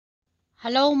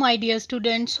Hello my dear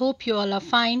students, hope you all are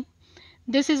fine.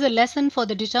 This is a lesson for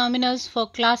the determiners for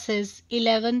classes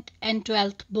 11th and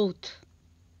 12th both.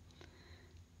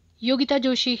 Yogita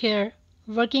Joshi here,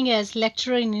 working as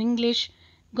lecturer in English,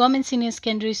 Government Senior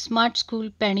Secondary Smart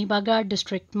School, Panibaga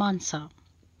District, Mansa.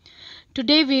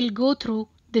 Today we'll go through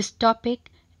this topic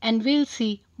and we'll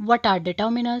see what are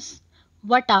determiners,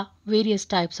 what are various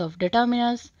types of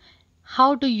determiners,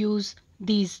 how to use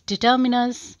these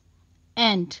determiners,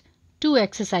 and two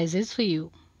exercises for you.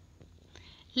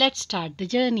 Let's start the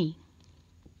journey.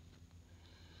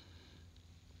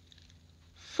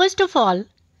 First of all,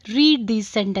 read these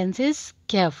sentences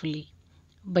carefully.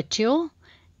 ਬੱਚਿਓ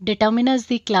determiners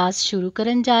ਦੀ class ਸ਼ੁਰੂ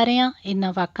ਕਰਨ ਜਾ ਰਹੇ ਹਾਂ।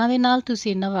 ਇਹਨਾਂ ਵਾਕਾਂ ਦੇ ਨਾਲ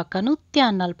ਤੁਸੀਂ ਇਹਨਾਂ ਵਾਕਾਂ ਨੂੰ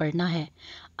ਧਿਆਨ ਨਾਲ ਪੜ੍ਹਨਾ ਹੈ।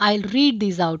 I'll read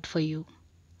these out for you.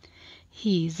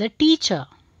 He is a teacher.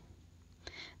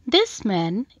 This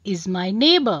man is my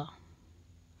neighbor.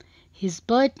 His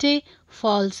birthday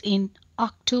falls in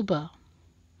October.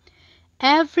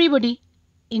 Everybody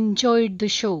enjoyed the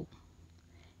show.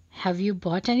 Have you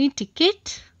bought any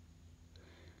ticket?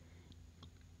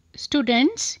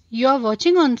 Students, you are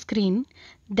watching on screen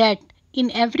that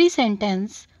in every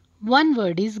sentence one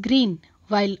word is green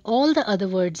while all the other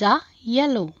words are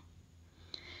yellow.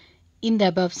 In the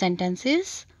above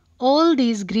sentences, all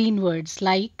these green words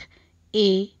like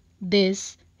a,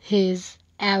 this, his,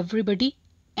 everybody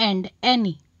and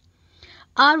any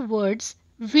are words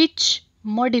which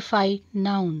modify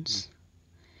nouns.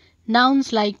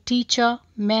 Nouns like teacher,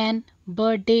 man,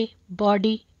 birthday,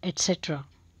 body, etc.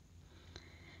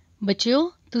 ਬੱਚਿਓ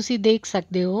ਤੁਸੀਂ ਦੇਖ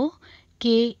ਸਕਦੇ ਹੋ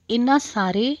ਕਿ ਇਹਨਾਂ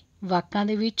ਸਾਰੇ ਵਾਕਾਂ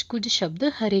ਦੇ ਵਿੱਚ ਕੁਝ ਸ਼ਬਦ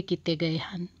ਹਰੇ ਕੀਤੇ ਗਏ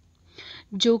ਹਨ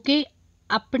ਜੋ ਕਿ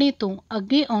ਆਪਣੇ ਤੋਂ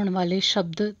ਅੱਗੇ ਆਉਣ ਵਾਲੇ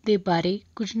ਸ਼ਬਦ ਦੇ ਬਾਰੇ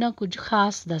ਕੁਝ ਨਾ ਕੁਝ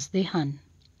ਖਾਸ ਦੱਸਦੇ ਹਨ।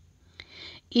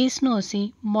 ਇਸ ਨੂੰ ਅਸੀਂ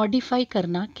ਮੋਡੀਫਾਈ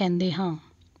ਕਰਨਾ ਕਹਿੰਦੇ ਹਾਂ।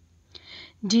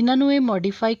 ਜਿਨ੍ਹਾਂ ਨੂੰ ਇਹ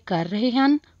ਮੋਡੀਫਾਈ ਕਰ ਰਹੇ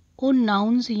ਹਨ ਉਹ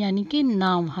ਨਾਊਨਸ ਯਾਨੀ ਕਿ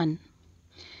ਨਾਮ ਹਨ,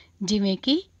 ਜਿਵੇਂ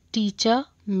ਕਿ teacher,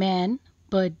 man,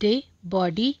 birthday,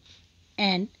 body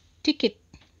and ticket.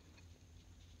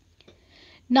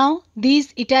 Now, these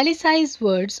italicized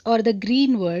words or the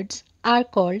green words are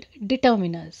called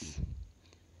determiners.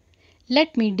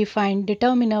 Let me define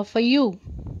determiner for you.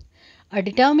 A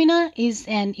determiner is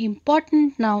an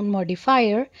important noun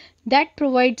modifier that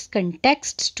provides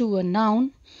context to a noun,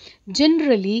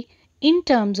 generally in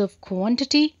terms of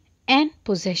quantity and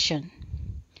possession.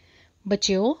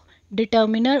 ਬੱਚਿਓ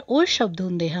determiner ਉਹ ਸ਼ਬਦ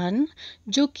ਹੁੰਦੇ ਹਨ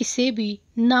ਜੋ ਕਿਸੇ ਵੀ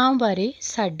ਨਾਮ ਬਾਰੇ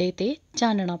ਸਾਡੇ ਤੇ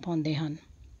ਚਾਨਣਾ ਪਾਉਂਦੇ ਹਨ।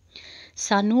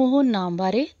 ਸਾਨੂੰ ਉਹ ਨਾਮ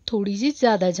ਬਾਰੇ ਥੋੜ੍ਹੀ ਜਿਹੀ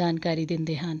ਜ਼ਿਆਦਾ ਜਾਣਕਾਰੀ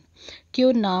ਦਿੰਦੇ ਹਨ ਕਿ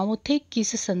ਉਹ ਨਾਮ ਉੱਥੇ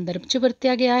ਕਿਸ ਸੰਦਰਭ 'ਚ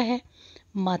ਵਰਤਿਆ ਗਿਆ ਹੈ,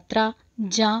 ਮਾਤਰਾ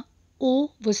ਜਾਂ ਉਹ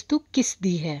ਵਸਤੂ ਕਿਸ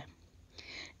ਦੀ ਹੈ।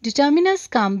 Determiners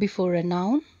come before a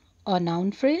noun or noun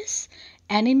phrase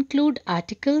and include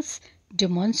articles,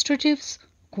 demonstratives,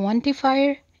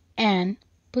 quantifier and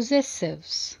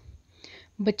possessives.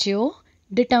 ਬੱਚਿਓ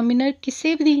determiner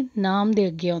ਕਿਸੇ ਵੀ ਨਾਮ ਦੇ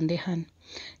ਅੱਗੇ ਆਉਂਦੇ ਹਨ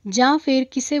ਜਾਂ ਫਿਰ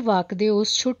ਕਿਸੇ ਵਾਕ ਦੇ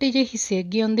ਉਸ ਛੋਟੇ ਜਿਹੇ ਹਿੱਸੇ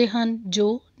ਅੱਗੇ ਆਉਂਦੇ ਹਨ ਜੋ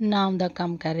ਨਾਮ ਦਾ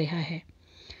ਕੰਮ ਕਰ ਰਿਹਾ ਹੈ,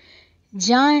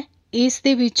 ਜਾਂ ਇਸ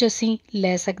ਦੇ ਵਿੱਚ ਅਸੀਂ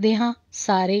ਲੈ ਸਕਦੇ ਹਾਂ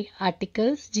ਸਾਰੇ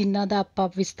ਆਰਟੀਕਲਸ ਜਿਨ੍ਹਾਂ ਦਾ ਆਪਾਂ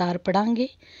ਵਿਸਤਾਰ ਪੜ੍ਹਾਂਗੇ।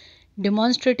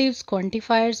 ਡਿਮੋਨਸਟ੍ਰੇਟਿਵਸ,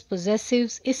 ਕੁਆਂਟੀਫਾਇਰਸ,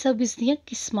 ਪੋਜ਼ੈਸਿਵਸ, ਇਹ ਸਭ ਇਸ ਦੀਆਂ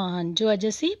ਕਿਸਮਾਂ ਹਨ ਜੋ ਅੱਜ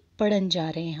ਅਸੀਂ ਪੜ੍ਹਨ ਜਾ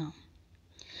ਰਹੇ ਹਾਂ।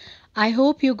 I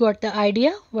hope you got the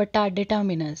idea what are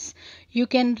determiners. You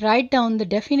can write down the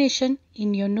definition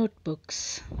in your notebooks.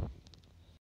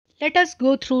 Let us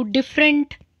go through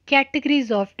different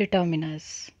categories of determiners.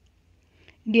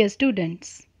 Dear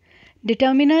students,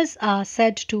 determiners are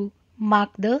said to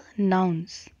mark the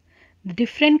nouns. The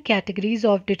different categories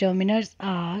of determiners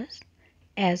are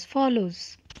as follows: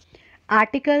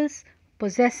 articles,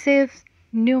 possessives,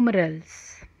 numerals.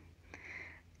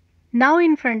 Now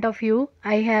in front of you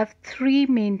I have three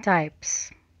main types.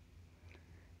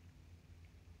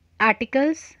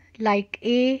 Articles like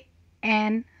a,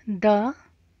 an, the.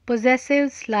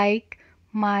 Possessives like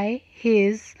my,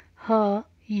 his, her,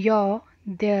 your,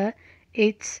 their,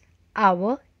 its,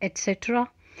 our, etc.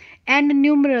 And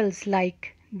numerals like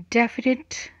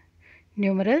definite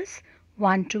numerals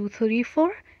 1, 2, 3,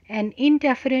 4 and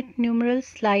indefinite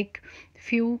numerals like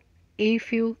few, a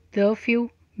few, the few,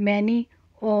 many,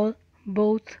 all,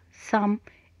 both, some,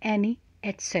 any,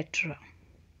 etc.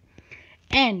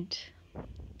 And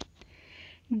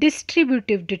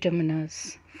distributive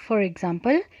determiners. For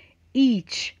example,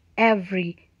 each,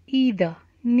 every, either,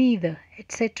 neither,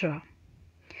 etc.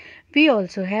 We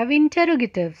also have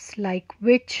interrogatives like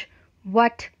which,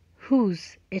 what, whose,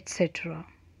 etc.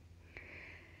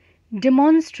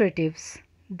 Demonstratives: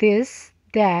 this,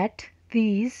 that,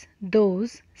 these,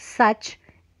 those, such,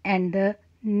 and the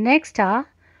next are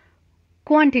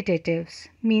quantitatives,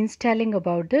 means telling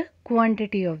about the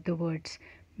quantity of the words: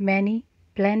 many,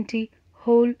 plenty,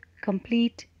 whole,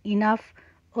 complete, enough,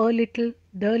 a little,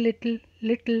 the little,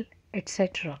 little,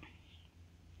 etc.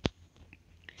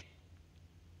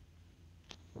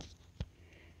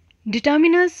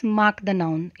 Determiners mark the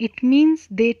noun. It means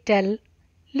they tell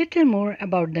little more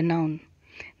about the noun.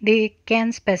 They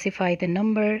can specify the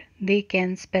number, they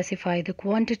can specify the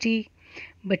quantity.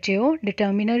 ਬੱਚਿਓ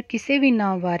ਡਿਟਰਮੀਨਰ ਕਿਸੇ ਵੀ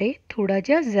ਨਾਮ ਬਾਰੇ ਥੋੜਾ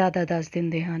ਜਿਹਾ ਜ਼ਿਆਦਾ ਦੱਸ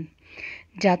ਦਿੰਦੇ ਹਨ।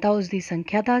 ਜਾਂ ਤਾਂ ਉਸ ਦੀ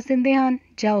ਸੰਖਿਆ ਦੱਸ ਦਿੰਦੇ ਹਨ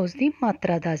ਜਾਂ ਉਸ ਦੀ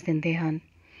ਮਾਤਰਾ ਦੱਸ ਦਿੰਦੇ ਹਨ।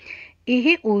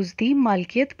 ਇਹ ਉਸ ਦੀ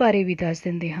ਮਾਲਕੀਅਤ ਬਾਰੇ ਵੀ ਦੱਸ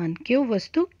ਦਿੰਦੇ ਹਨ ਕਿ ਉਹ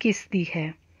ਵਸਤੂ ਕਿਸ ਦੀ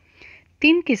ਹੈ।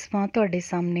 ਤਿੰਨ ਕਿਸਮਾਂ ਤੁਹਾਡੇ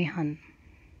ਸਾਹਮਣੇ ਹਨ।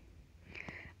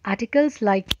 Articles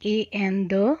like a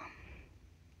and the,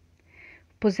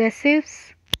 possessives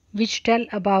which tell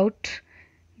about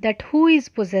that who is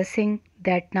possessing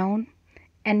that noun,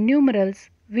 and numerals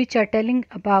which are telling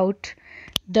about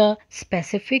the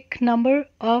specific number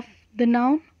of the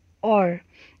noun or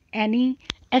any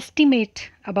estimate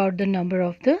about the number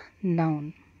of the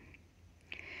noun.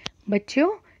 ਬੱਚਿਓ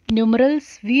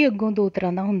numerals ਵੀ ਅੱਗੋਂ ਦੋ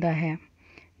ਤਰ੍ਹਾਂ ਦਾ ਹੁੰਦਾ ਹੈ।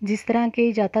 ਜਿਸ ਤਰ੍ਹਾਂ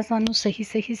ਕਿ ਜਾਂ ਤਾਂ ਸਾਨੂੰ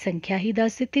ਸਹੀ ਸੰਖਿਆ ਹੀ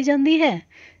ਦੱਸ ਦਿੱਤੀ ਜਾਂਦੀ ਹੈ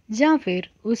ਜਾਂ ਫਿਰ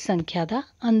ਉਸ ਸੰਖਿਆ ਦਾ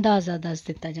ਅੰਦਾਜ਼ਾ ਦੱਸ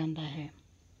ਦਿੱਤਾ ਜਾਂਦਾ ਹੈ।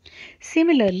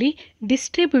 Similarly,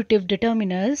 distributive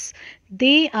determiners,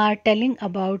 they are telling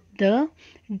about the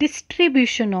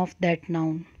distribution of that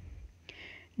noun.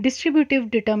 Distributive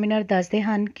determiner ਦੱਸਦੇ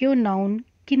ਹਨ ਕਿ ਉਹ noun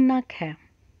ਕਿੰਨਾ ਕੁ ਹੈ।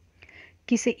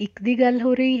 ਕਿਸੇ ਇੱਕ ਦੀ ਗੱਲ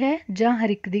ਹੋ ਰਹੀ ਹੈ ਜਾਂ ਹਰ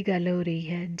ਇੱਕ ਦੀ ਗੱਲ ਹੋ ਰਹੀ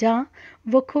ਹੈ ਜਾਂ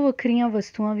ਵੱਖੋ ਵੱਖਰੀਆਂ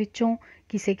ਵਸਤੂਆਂ ਵਿੱਚੋਂ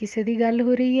ਕਿਸੇ ਦੀ ਗੱਲ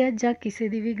ਹੋ ਰਹੀ ਹੈ ਜਾਂ ਕਿਸੇ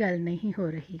ਦੀ ਵੀ ਗੱਲ ਨਹੀਂ ਹੋ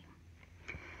ਰਹੀ।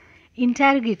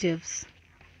 Interrogatives,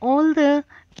 all the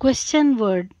question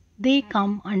word, they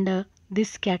come under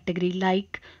this category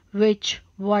like which,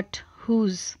 what,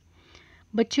 whose.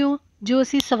 ਬੱਚਿਓ ਜੋ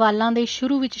ਅਸੀਂ ਸਵਾਲਾਂ ਦੇ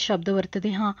ਸ਼ੁਰੂ ਵਿੱਚ ਸ਼ਬਦ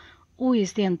ਵਰਤਦੇ ਹਾਂ ਉਹ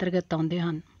ਇਸ ਦੇ ਅੰਤਰਗਤ ਆਉਂਦੇ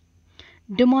ਹਨ।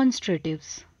 Demonstratives,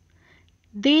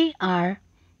 they are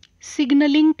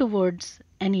signaling towards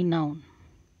any noun.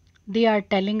 They are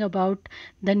telling about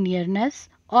the nearness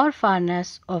or farness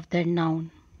of that noun.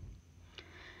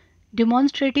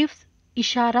 Demonstratives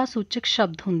ਇਸ਼ਾਰਾ ਸੂਚਕ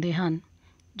ਸ਼ਬਦ ਹੁੰਦੇ ਹਨ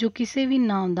ਜੋ ਕਿਸੇ ਵੀ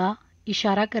ਨਾਮ ਦਾ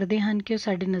ਇਸ਼ਾਰਾ ਕਰਦੇ ਹਨ ਕਿ ਉਹ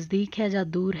ਸਾਡੇ ਨਜ਼ਦੀਕ ਹੈ ਜਾਂ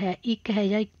ਦੂਰ ਹੈ, ਇੱਕ ਹੈ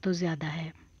ਜਾਂ ਇੱਕ ਤੋਂ ਜ਼ਿਆਦਾ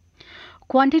ਹੈ।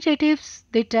 Quantitatives,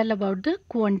 they tell about the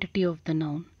quantity of the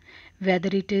noun,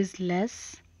 whether it is less,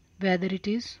 whether it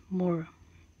is more,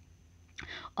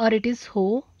 or it is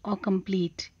whole or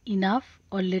complete, enough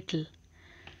or little.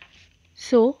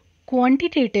 So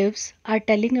quantitatives are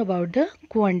telling about the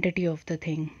quantity of the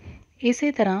thing.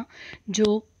 ਇਸੇ ਤਰ੍ਹਾਂ ਜੋ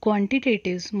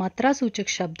quantitatives ਮਾਤਰਾ ਸੂਚਕ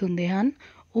ਸ਼ਬਦ ਹੁੰਦੇ ਹਨ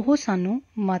ਉਹ ਸਾਨੂੰ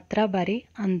ਮਾਤਰਾ ਬਾਰੇ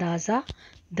ਅੰਦਾਜ਼ਾ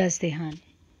ਦੱਸਦੇ ਹਨ।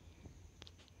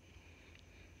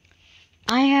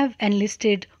 I have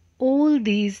enlisted all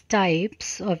these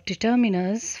types of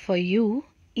determiners for you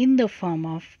in the form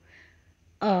of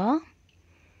a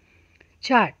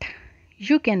chart.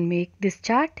 You can make this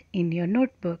chart in your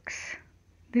notebooks.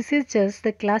 This is just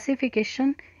the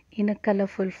classification in a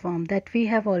colorful form that we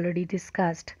have already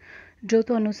discussed. ਜੋ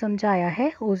ਤੁਹਾਨੂੰ ਸਮਝਾਇਆ ਹੈ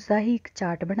ਉਸ ਦਾ ਹੀ ਇੱਕ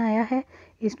chart ਬਣਾਇਆ ਹੈ।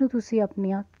 ਇਸ ਨੂੰ ਤੁਸੀਂ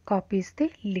ਆਪਣੀਆਂ ਕਾਪੀਜ਼ ਤੇ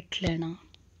ਲਿਖ ਲੈਣਾ।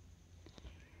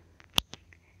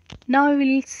 Now we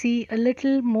will see a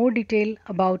little more detail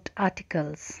about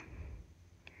articles.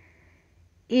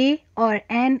 A or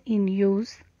an in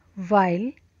use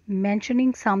while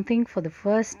mentioning something for the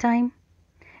first time,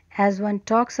 as one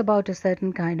talks about a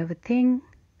certain kind of a thing,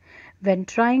 when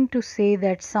trying to say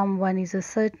that someone is a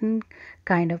certain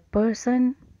kind of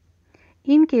person,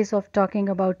 in case of talking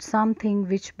about something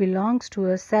which belongs to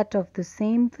a set of the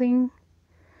same thing,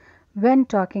 when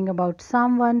talking about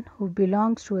someone who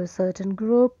belongs to a certain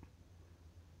group,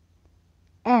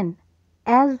 and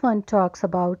as one talks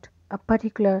about a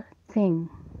particular thing.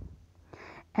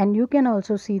 And you can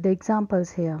also see the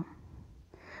examples here.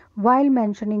 While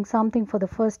mentioning something for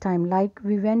the first time, like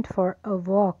we went for a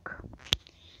walk.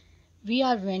 We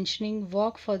are mentioning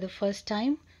walk for the first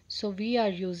time, so we are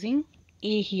using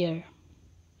a here.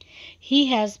 He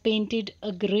has painted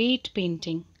a great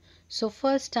painting. So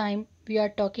first time we are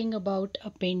talking about a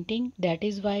painting, that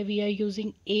is why we are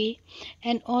using a,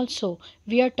 and also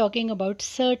we are talking about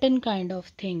certain kind of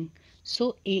thing,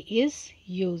 so a is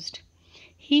used.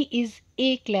 He is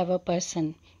a clever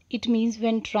person. It means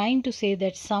when trying to say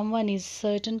that someone is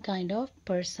certain kind of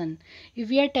person, if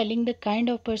we are telling the kind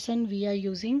of person, we are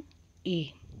using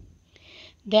a.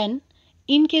 Then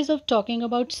in case of talking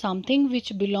about something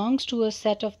which belongs to a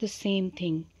set of the same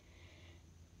thing,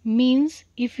 means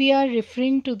if we are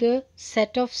referring to the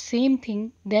set of same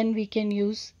thing, then we can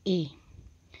use a.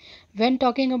 When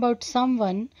talking about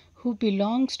someone who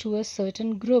belongs to a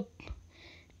certain group,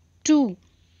 to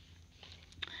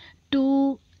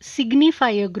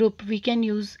signify a group, we can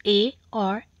use a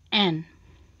or an.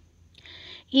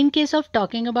 In case of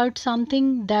talking about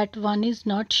something that one is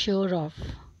not sure of,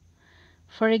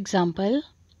 For example,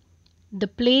 the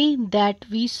play that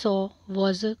we saw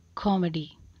was a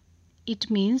comedy. It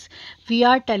means we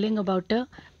are telling about a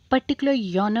particular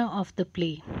genre of the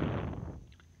play.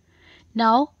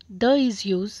 Now, the is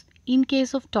used in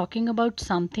case of talking about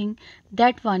something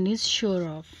that one is sure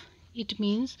of. It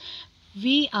means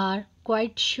we are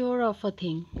quite sure of a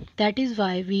thing. That is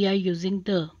why we are using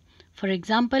the. For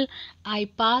example, I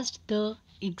passed the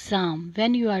exam.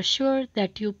 When you are sure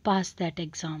that you passed that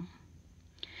exam.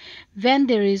 When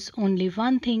there is only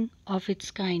one thing of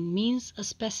its kind means a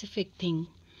specific thing.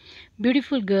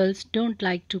 Beautiful girls don't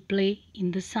like to play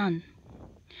in the sun.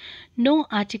 No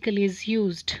article is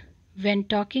used when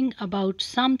talking about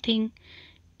something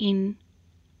in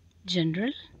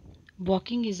general.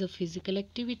 Walking is a physical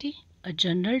activity, a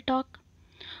general talk.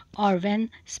 Or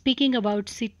when speaking about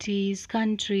cities,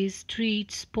 countries,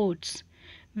 streets, sports.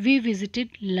 We visited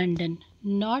London,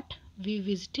 not we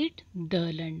visited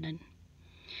the London.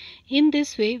 In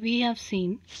this way, we have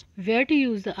seen where to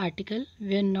use the article,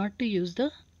 where not to use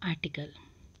the article.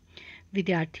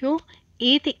 ਵਿਦਿਆਰਥੀਓ,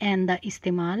 ਇਹ ਤੇ ਐਨ ਦਾ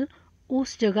ਇਸਤੇਮਾਲ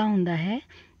ਉਸ ਜਗ੍ਹਾ ਹੁੰਦਾ ਹੈ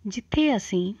ਜਿੱਥੇ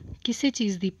ਅਸੀਂ ਕਿਸੇ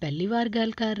ਚੀਜ਼ ਦੀ ਪਹਿਲੀ ਵਾਰ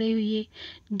ਗੱਲ ਕਰ ਰਹੇ ਹੋਈਏ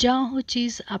ਜਾਂ ਉਹ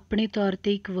ਚੀਜ਼ ਆਪਣੇ ਤੌਰ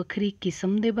 'ਤੇ ਇੱਕ ਵੱਖਰੀ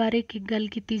ਕਿਸਮ ਦੇ ਬਾਰੇ ਗੱਲ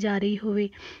ਕੀਤੀ ਜਾ ਰਹੀ ਹੋਵੇ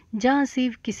ਜਾਂ ਅਸੀਂ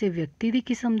ਕਿਸੇ ਵਿਅਕਤੀ ਦੀ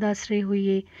ਕਿਸਮ ਦੱਸ ਰਹੇ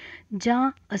ਹੋਈਏ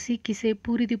ਜਾਂ ਅਸੀਂ ਕਿਸੇ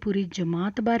ਪੂਰੀ ਦੀ ਪੂਰੀ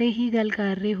ਜਮਾਤ ਬਾਰੇ ਹੀ ਗੱਲ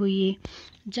ਕਰ ਰਹੇ ਹੋਈਏ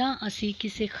ਜਾਂ ਅਸੀਂ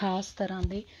ਕਿਸੇ ਖਾਸ ਤਰ੍ਹਾਂ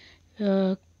ਦੇ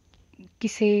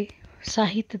ਕਿਸੇ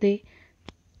ਸਾਹਿਤ ਦੇ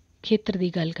ਖੇਤਰ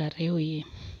ਦੀ ਗੱਲ ਕਰ ਰਹੇ ਹੋਈਏ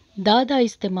ਦਾ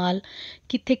ਇਸਤੇਮਾਲ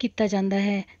ਕਿੱਥੇ ਕੀਤਾ ਜਾਂਦਾ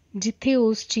ਹੈ ਜਿੱਥੇ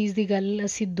ਉਸ ਚੀਜ਼ ਦੀ ਗੱਲ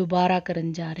ਅਸੀਂ ਦੁਬਾਰਾ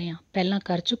ਕਰਨ ਜਾ ਰਹੇ ਹਾਂ ਪਹਿਲਾਂ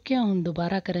ਕਰ ਚੁੱਕੇ ਹਾਂ ਹੁਣ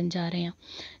ਦੁਬਾਰਾ ਕਰਨ ਜਾ ਰਹੇ ਹਾਂ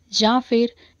ਜਾਂ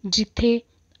ਫਿਰ ਜਿੱਥੇ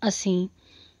ਅਸੀਂ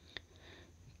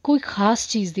ਕੋਈ ਖਾਸ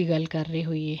ਚੀਜ਼ ਦੀ ਗੱਲ ਕਰ ਰਹੇ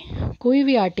ਹੋਈਏ ਕੋਈ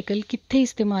ਵੀ ਆਰਟੀਕਲ ਕਿੱਥੇ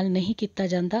ਇਸਤੇਮਾਲ ਨਹੀਂ ਕੀਤਾ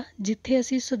ਜਾਂਦਾ ਜਿੱਥੇ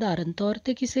ਅਸੀਂ ਸਧਾਰਨ ਤੌਰ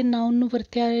 'ਤੇ ਕਿਸੇ ਨਾਊਨ ਨੂੰ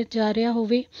ਵਰਤਿਆ ਜਾ ਰਿਹਾ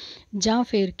ਹੋਵੇ ਜਾਂ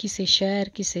ਫਿਰ ਕਿਸੇ ਸ਼ਹਿਰ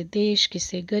ਕਿਸੇ ਦੇਸ਼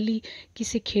ਕਿਸੇ ਗਲੀ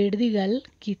ਕਿਸੇ ਖੇਡ ਦੀ ਗੱਲ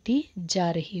ਕੀਤੀ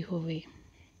ਜਾ ਰਹੀ ਹੋਵੇ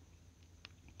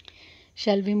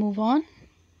Shall we move on?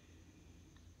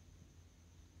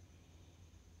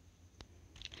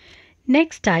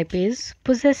 Next type is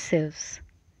possessives.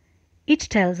 It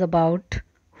tells about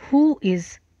who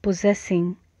is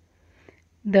possessing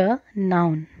the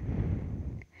noun.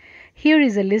 Here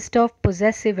is a list of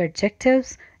possessive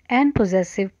adjectives and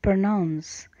possessive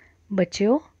pronouns.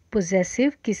 ਬੱਚਿਓ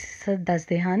possessive ਕਿਸ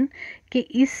ਦੱਸਦੇ ਹਨ ਕਿ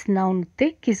ਇਸ noun ਉੱਤੇ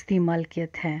ਕਿਸ ਦੀ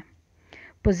ਮਲਕੀਅਤ ਹੈ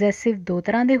possessive ਦੋ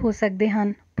ਤਰ੍ਹਾਂ ਦੇ ਹੋ ਸਕਦੇ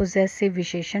ਹਨ possessive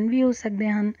ਵਿਸ਼ੇਸ਼ਣ ਵੀ ਹੋ ਸਕਦੇ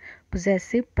ਹਨ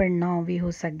possessive ਪੜਨਾਂਵ ਵੀ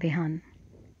ਹੋ ਸਕਦੇ ਹਨ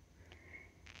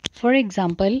For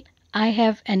example, I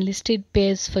have enlisted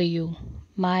pairs for you.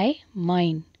 My,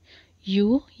 mine.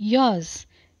 You, yours.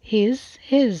 His,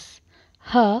 his.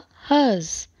 Her,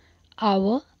 hers.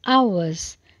 Our,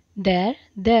 ours. Their,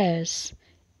 theirs.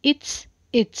 Its.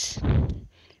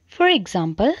 For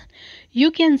example,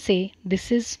 you can say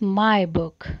this is my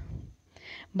book.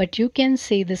 But you can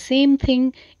say the same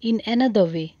thing in another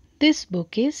way. This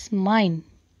book is mine.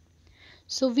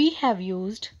 So we have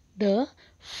used the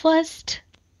first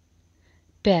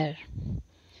pair.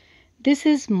 This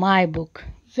is my book.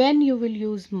 When you will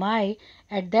use my,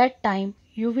 at that time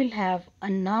you will have a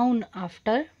noun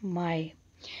after my.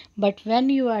 But when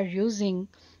you are using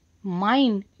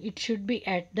mine, it should be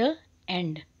at the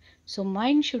end. So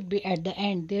mine should be at the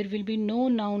end. There will be no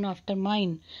noun after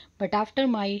mine. But after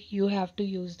my, you have to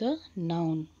use the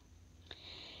noun.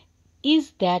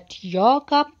 Is that your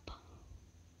cup?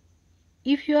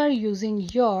 If you are using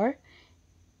your,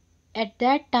 at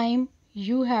that time,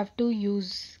 you have to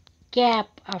use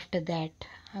cap after that.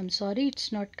 I'm sorry,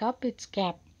 it's not cup, it's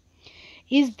cap.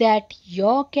 Is that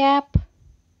your cap?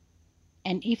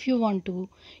 And if you want to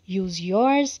use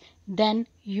yours, then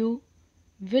you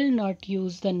will not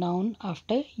use the noun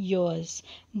after yours,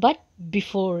 but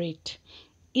before it.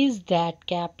 Is that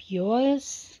cap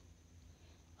yours?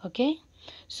 Okay,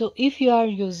 so if you are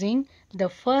using the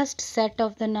first set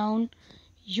of the noun,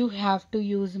 you have to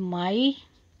use my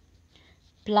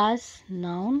plus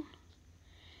noun,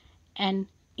 and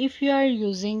if you are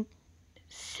using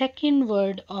second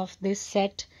word of this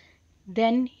set,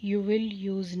 then you will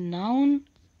use noun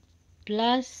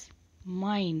plus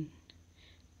mine.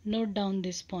 Note down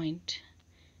this point.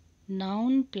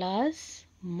 Noun plus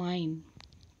mine.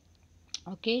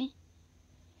 Okay.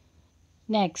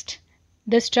 Next,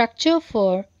 the structure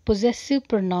for possessive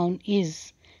pronoun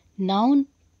is noun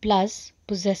plus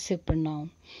possessive pronoun.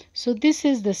 So this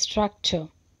is the structure.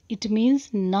 It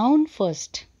means noun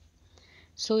first.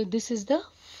 So this is the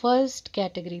first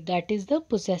category, that is the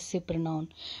possessive pronoun.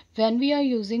 When we are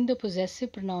using the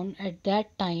possessive pronoun at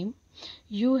that time,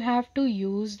 you have to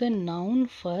use the noun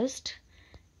first,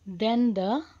 then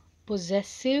the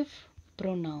possessive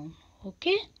pronoun.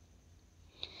 Okay.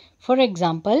 For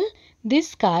example,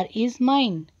 this car is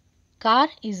mine. Car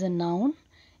is a noun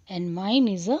and mine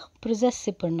is a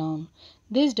possessive pronoun.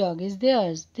 This dog is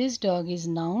theirs. This dog is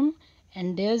noun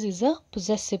and theirs is a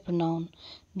possessive pronoun.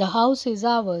 The house is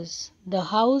ours. The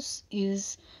house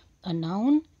is a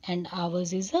noun and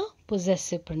ours is a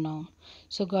possessive pronoun.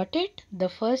 So got it? The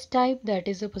first type, that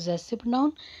is a possessive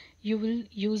pronoun, you will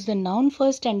use the noun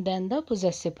first and then the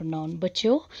possessive pronoun.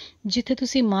 ਬੱਚਿਓ ਜਿੱਥੇ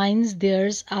ਤੁਸੀਂ minus,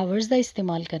 theirs, hours ਦਾ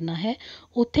ਇਸਤੇਮਾਲ ਕਰਨਾ ਹੈ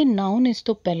ਉੱਥੇ ਨਾउन ਇਸ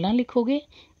ਤੋਂ ਪਹਿਲਾਂ ਲਿਖੋਗੇ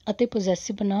ਅਤੇ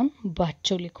possessive pronoun ਬਾਅਦ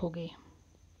ਚੋਂ ਲਿਖੋਗੇ.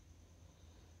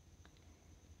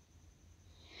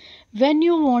 When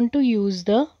you want to use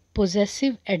the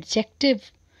possessive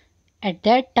adjective, at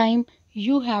that time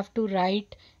you have to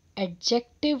write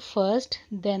adjective first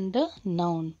then the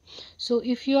noun. So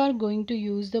if you are going to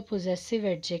use the possessive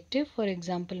adjective, for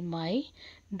example my,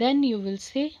 then you will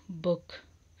say book.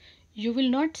 You will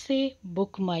not say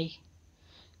book my.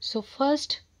 So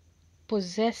first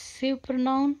possessive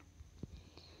pronoun,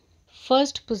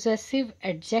 first possessive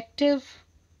adjective,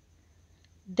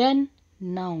 then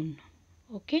noun.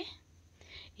 Okay.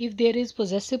 If there is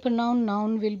possessive pronoun,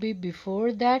 noun will be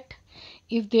before that.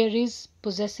 If there is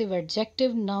possessive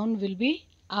adjective, noun will be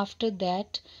after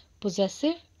that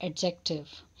possessive adjective.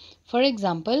 For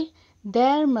example,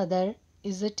 their mother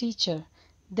is a teacher.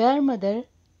 Their mother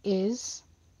is,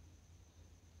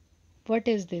 what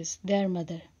is this? Their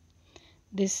mother.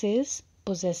 This is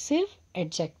possessive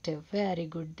adjective. Very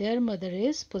good. Their mother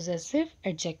is possessive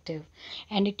adjective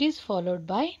and it is followed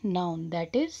by noun,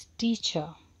 that is teacher.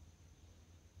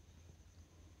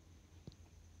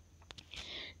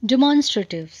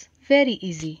 Demonstratives, very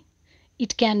easy.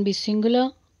 It can be singular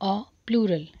or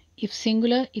plural. If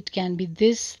singular, it can be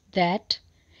this, that,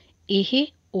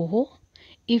 ehe, oho.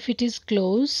 If it is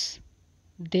close,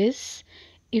 this.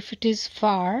 If it is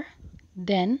far,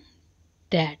 then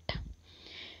that.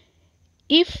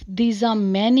 If these are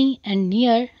many and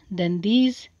near, then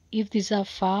these. If these are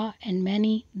far and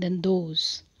many, then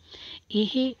those.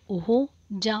 ਇਹ ਉਹ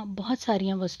ਜਾਂ ਬਹੁਤ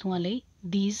ਸਾਰੀਆਂ ਵਸਤੂਆਂ ਲਈ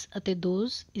these ਅਤੇ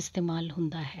those ਇਸਤੇਮਾਲ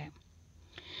ਹੁੰਦਾ ਹੈ.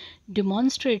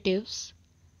 Demonstratives,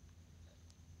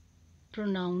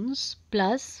 pronouns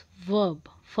plus verb.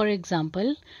 For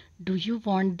example, do you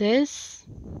want this?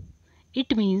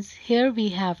 It means here we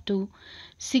have to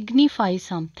signify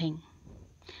something.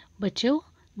 ਬੱਚਿਓ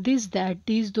this, that,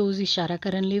 these, those ਇਸ਼ਾਰਾ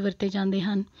ਕਰਨ ਲਈ ਵਰਤੇ ਜਾਂਦੇ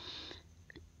ਹਨ.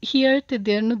 Here ਤੇ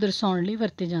there ਨੂੰ ਦਰਸਾਉਣ ਲਈ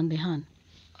ਵਰਤੇ ਜਾਂਦੇ ਹਨ.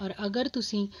 ਔਰ ਅਗਰ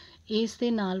ਤੁਸੀਂ ਇਸ ਦੇ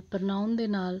ਨਾਲ ਪ੍ਰਨਾਉਨ ਦੇ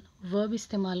ਨਾਲ ਵਰਬ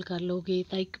ਇਸਤੇਮਾਲ ਕਰ ਲਓਗੇ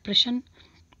ਤਾਂ ਇੱਕ ਪ੍ਰਸ਼ਨ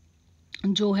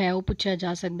ਜੋ ਹੈ ਉਹ ਪੁੱਛਿਆ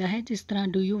ਜਾ ਸਕਦਾ ਹੈ, ਜਿਸ ਤਰ੍ਹਾਂ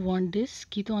ਡੂ ਯੂ ਵਾਂਟ ਦਿਸ,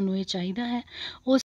 ਕੀ ਤੁਹਾਨੂੰ ਇਹ ਚਾਹੀਦਾ ਹੈ. ਉਹ